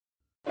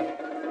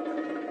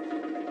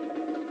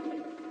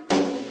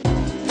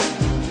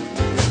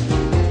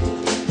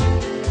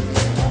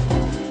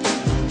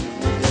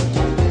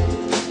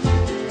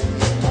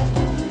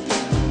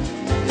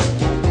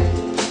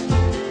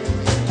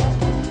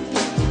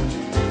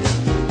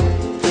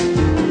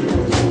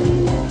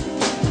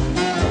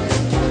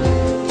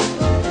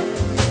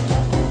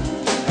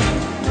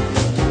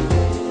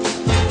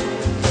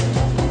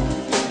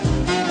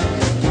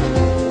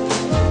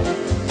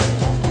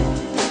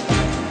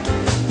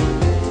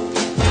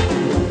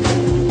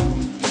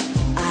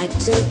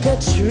Take a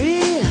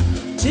trip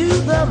to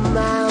the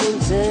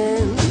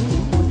mountain.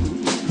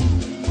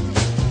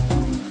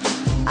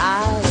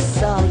 I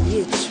saw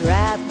you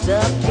trapped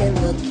up in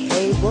the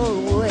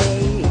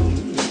cableway.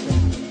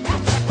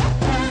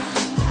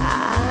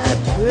 I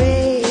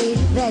prayed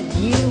that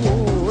you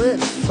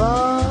would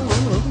fall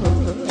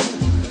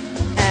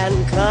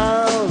and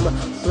come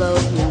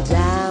floating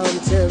down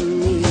to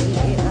me.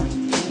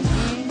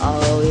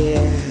 Oh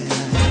yeah,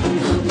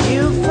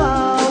 you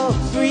fall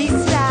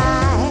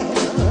freestyle,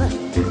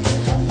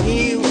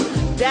 you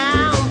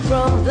down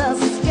from the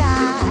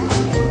sky.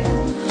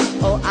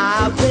 Oh,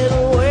 I've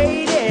been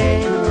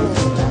waiting,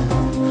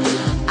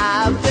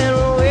 I've been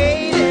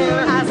waiting.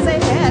 I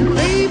said,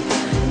 leap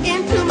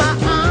into my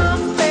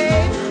arms,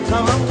 babe.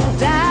 Come on,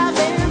 dive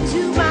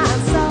into my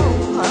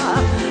soul.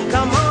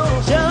 Come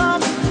on,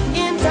 jump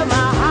into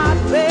my heart,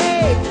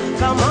 babe.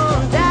 Come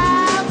on,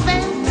 dive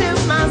into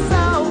my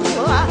soul.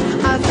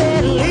 I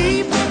said,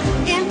 leap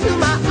into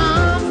my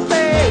arms,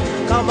 babe.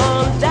 Come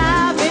on,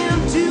 dive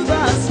into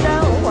the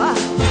snow.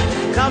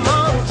 Come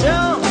on,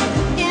 jump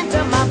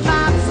into my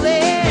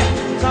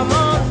bobsled. Come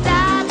on,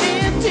 dive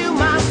into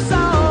my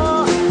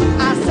soul.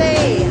 I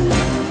say,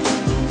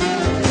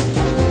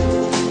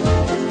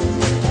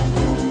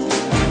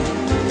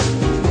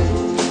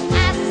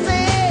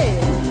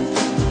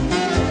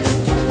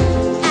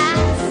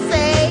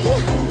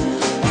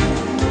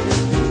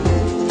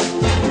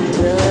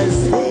 does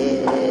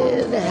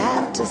it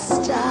have to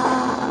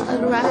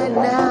start right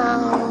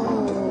now?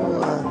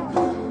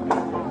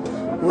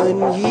 When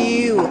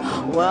you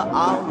were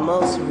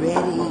almost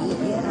ready,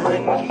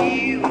 when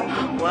you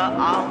were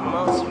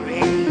almost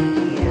ready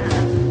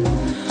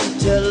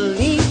to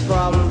leap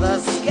from the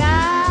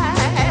sky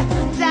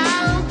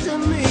down to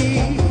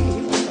me,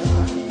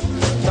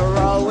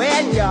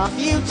 throwing your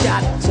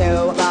future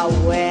to the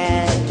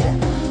wind,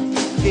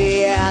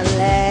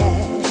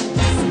 fearless,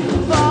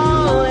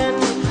 falling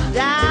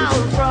down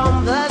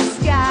from the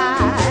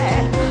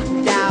sky,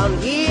 down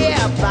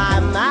here by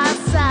my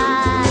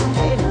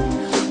side.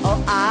 Oh,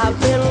 I've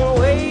been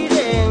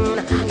waiting,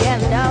 you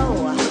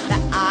know,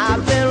 that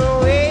I've been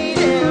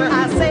waiting.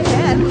 I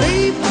said,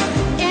 leap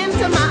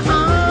into my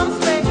arms,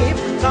 babe.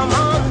 Come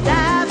on,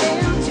 dive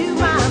into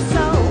my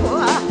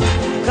soul.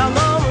 Come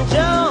on,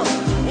 jump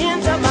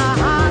into my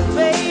heart,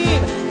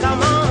 babe.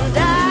 Come on,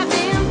 dive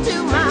into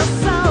my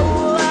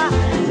soul.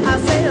 I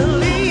said,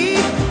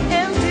 leap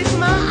into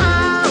my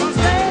arms,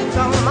 babe.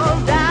 Come on,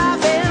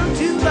 dive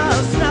into the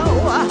snow.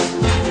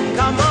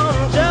 Come on,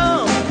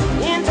 jump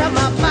into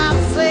my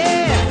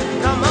bobsled.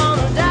 Come on,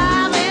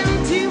 dive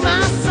into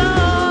my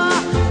soul.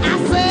 I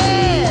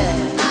said,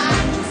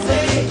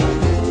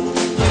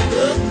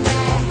 look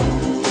back,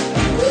 look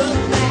back, look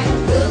back.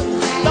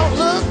 Don't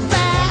look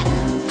back.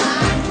 I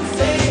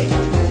say,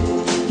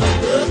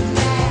 look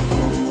back,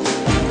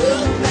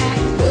 look back,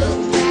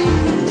 look back.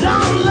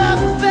 Don't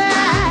look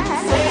back.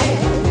 Say,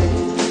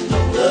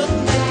 look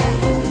back,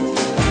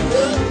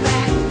 look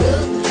back,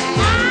 look back.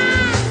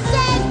 I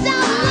said,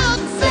 don't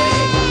look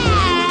back.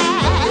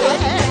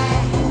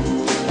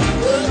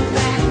 Look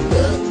back,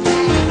 look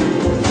back,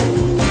 look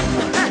back.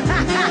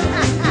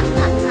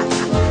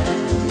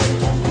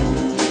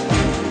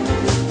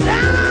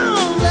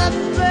 Don't look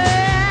back.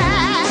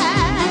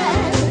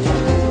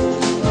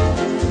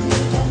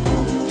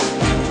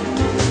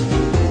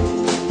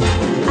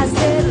 I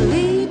said,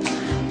 leap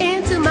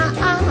into my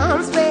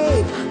arms,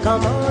 babe.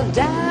 Come on,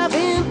 dive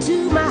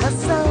into my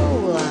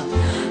soul.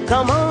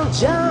 Come on,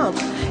 jump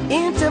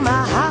into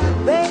my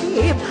heart,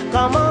 babe.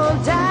 Come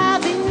on,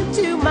 dive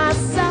into my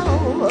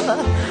soul.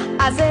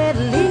 I said,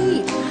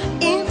 leap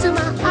into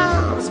my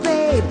arms,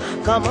 babe.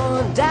 Come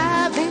on,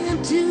 dive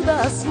into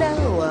the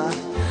snow.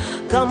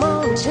 Come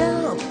on,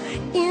 jump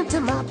into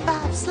my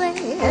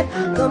bobsled.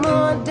 Come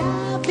on,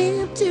 dive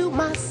into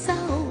my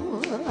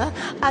soul.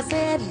 I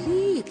said,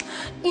 leap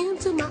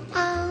into my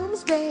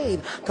arms,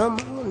 babe. Come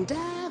on,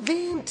 dive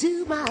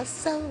into my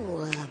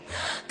soul.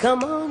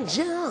 Come on,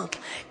 jump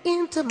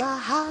into my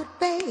heart,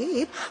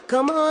 babe.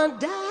 Come on,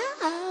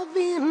 dive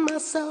in my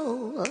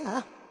soul.